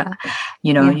on paper.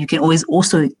 You know, you can always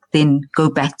also then go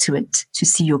back to it to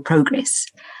see your progress.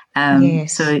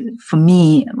 So for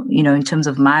me, you know, in terms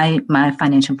of my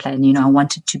financial plan, you know, I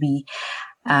want it to be,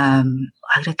 I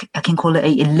can call it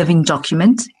a living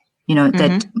document, you know,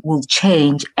 that will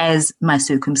change as my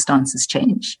circumstances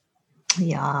change.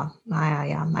 Yeah,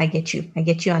 I get you. I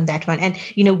get you on that one. And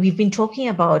you know, we've been talking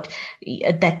about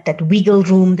that wiggle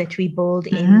room that we build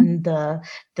in the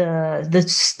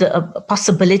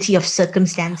possibility of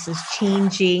circumstances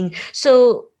changing.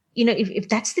 So you know, if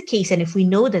that's the case, and if we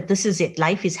know that this is it,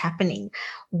 life is happening,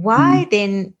 why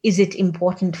then is it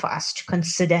important for us to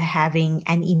consider having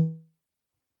an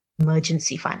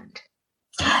emergency fund?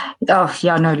 Oh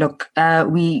yeah, no, look,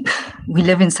 we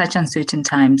live in such uncertain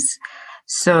times.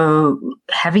 So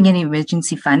having an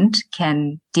emergency fund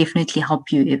can definitely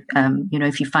help you if, you know,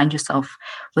 if you find yourself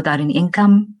without an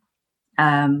income.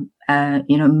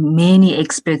 You know, many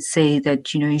experts say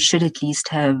that, you know, you should at least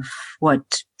have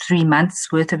 3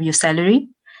 months worth of your salary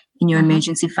in your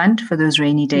emergency fund for those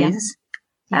rainy days.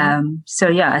 So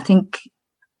yeah, I think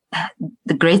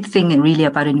the great thing really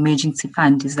about an emergency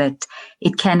fund is that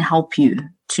it can help you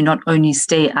to not only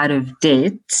stay out of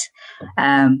debt,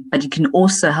 but it can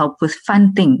also help with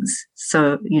fun things.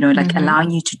 So, you know, like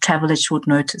allowing you to travel at short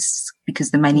notice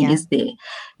because the money is there,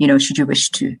 you know, should you wish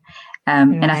to.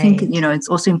 And I think, you know, it's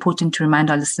also important to remind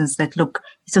our listeners that, look,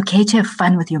 it's okay to have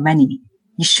fun with your money.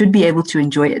 You should be able to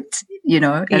enjoy it, you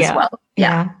know, as well.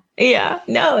 Yeah.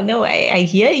 No, I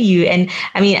hear you. And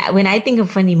I mean, when I think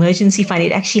of an emergency fund,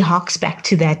 it actually harks back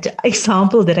to that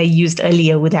example that I used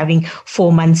earlier with having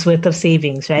 4 months worth of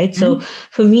savings, right? So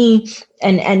for me,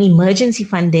 an emergency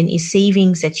fund then is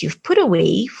savings that you've put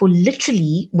away for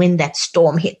literally when that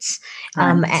storm hits.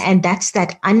 And that's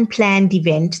that unplanned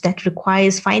event that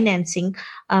requires financing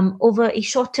over a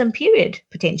short-term period,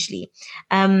 potentially.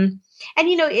 And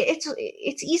you know,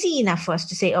 it's easy enough for us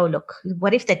to say, oh, look,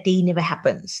 what if that day never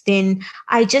happens? Then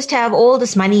I just have all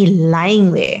this money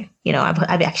lying there. You know,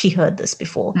 I've actually heard this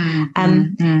before.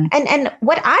 And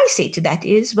what I say to that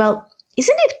is, well,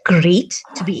 isn't it great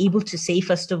to be able to say,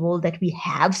 first of all, that we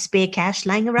have spare cash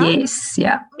lying around? Yes,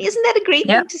 yeah. Isn't that a great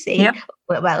thing to say? Yep.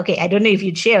 Well, okay, I don't know if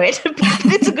you'd share it, but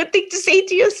it's a good thing to say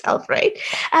to yourself, right?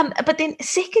 But then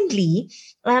secondly,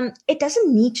 it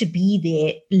doesn't need to be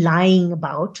there lying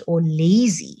about or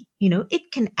lazy. You know,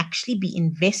 it can actually be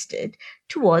invested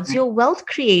towards your wealth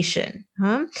creation.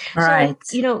 Right.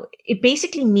 So, it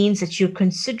basically means that you're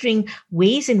considering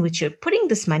ways in which you're putting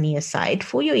this money aside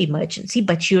for your emergency,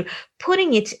 but you're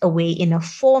putting it away in a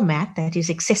format that is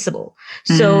accessible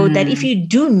so that if you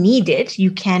do need it,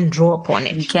 you can draw upon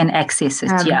it. You can access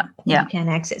it. Yeah. You can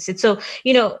access it. So,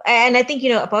 and I think,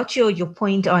 about your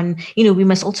point on, we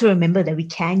must also remember that we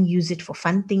can use it for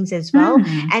fun things as well.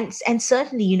 And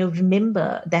certainly,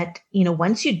 remember that,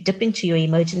 once you dip into your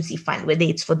emergency fund, whether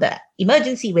it's for the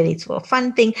emergency, whether it's for a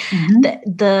fun thing,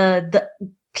 the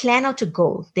plan out a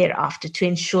goal thereafter to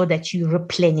ensure that you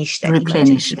replenish that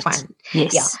emergency fund.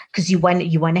 Yes. Yeah, because you want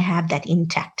to have that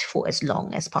intact for as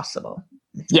long as possible.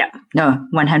 Yeah, no,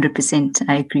 100%.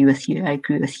 I agree with you.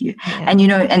 Yeah.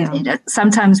 And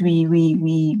sometimes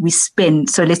we spend.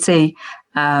 So let's say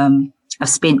I've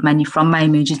spent money from my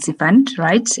emergency fund,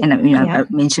 right? And I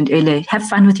mentioned earlier, have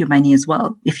fun with your money as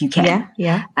well if you can.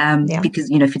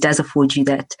 Because if it does afford you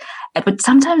that. But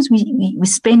sometimes we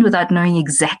spend without knowing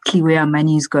exactly where our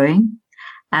money is going,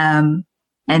 and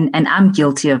I'm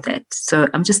guilty of that. So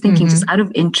I'm just thinking, just out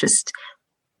of interest,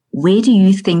 where do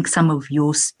you think some of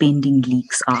your spending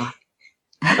leaks are?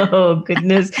 Oh,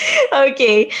 goodness.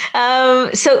 Okay.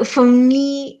 So for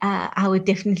me, I would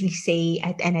definitely say,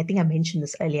 and I think I mentioned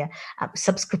this earlier,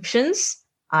 subscriptions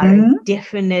are a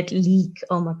definite leak.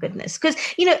 Oh my goodness. Because,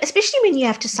 especially when you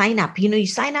have to sign up, you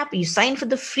sign for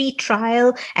the free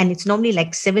trial, and it's normally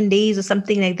like 7 days or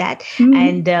something like that.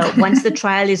 And once the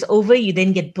trial is over, you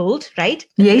then get billed, right?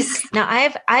 Yes. Now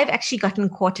I've actually gotten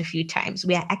caught a few times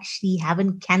where I actually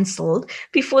haven't cancelled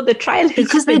before the trial is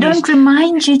because finished. They don't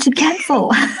remind you to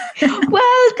cancel.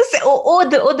 Well, or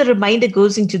the reminder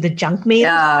goes into the junk mail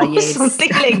or something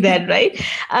like that, right?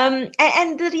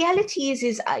 And the reality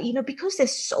is because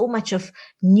there's so much of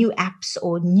new apps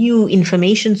or new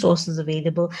information sources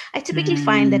available, I typically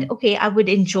find that, okay, I would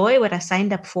enjoy what I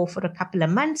signed up for a couple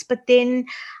of months, but then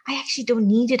I actually don't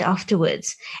need it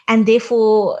afterwards. And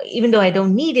therefore, even though I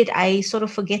don't need it, I sort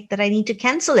of forget that I need to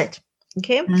cancel it.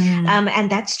 Okay. And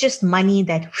that's just money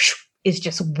that is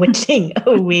just whittling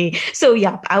away. So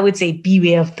I would say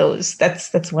beware of those.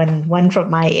 That's one from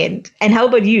my end. And how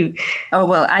about you? Oh,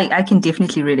 well, I can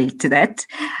definitely relate to that.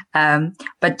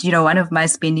 But one of my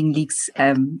spending leaks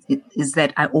is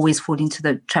that I always fall into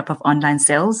the trap of online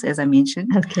sales, as I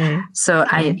mentioned. Okay. So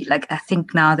I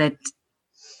think now that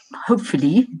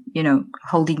hopefully,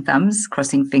 holding thumbs,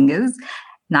 crossing fingers,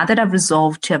 now that I've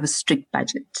resolved to have a strict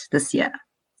budget this year,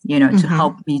 to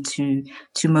help me to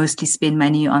mostly spend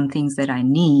money on things that I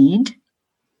need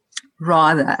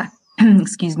rather,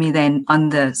 than on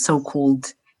the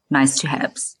so-called nice to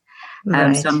haves.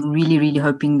 Right. So I'm really, really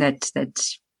hoping that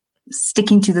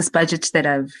sticking to this budget that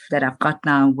I've got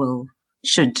now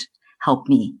should help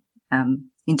me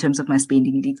in terms of my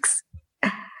spending leaks.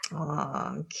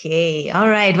 Okay. All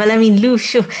right. Well, I mean, Lou,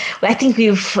 sure. I think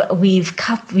we've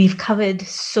covered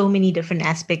so many different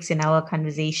aspects in our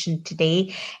conversation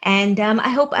today, and I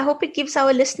hope it gives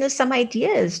our listeners some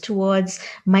ideas towards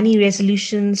money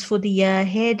resolutions for the year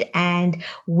ahead and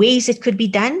ways it could be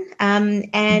done,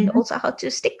 and also how to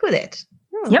stick with it.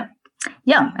 Yep.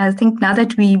 Yeah. I think now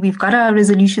that we've got our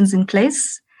resolutions in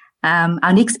place.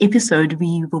 Our next episode,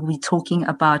 we will be talking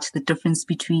about the difference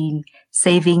between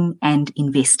saving and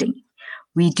investing.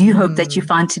 We do hope that you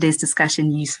found today's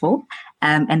discussion useful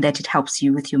and that it helps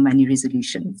you with your money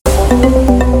resolutions.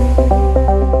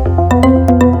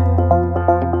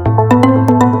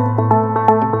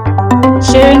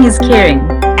 Sharing is caring.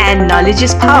 And knowledge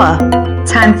is power.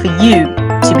 Time for you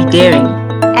to be daring.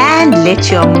 And let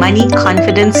your money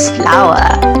confidence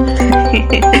flower.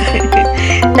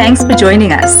 Thanks for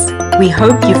joining us. We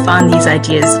hope you found these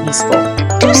ideas useful.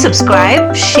 Do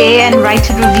subscribe, share and write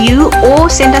a review or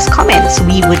send us comments.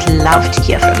 We would love to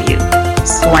hear from you.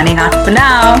 Swanning out for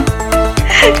now.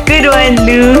 Good one,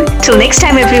 Lou. Till next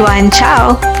time, everyone.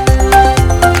 Ciao.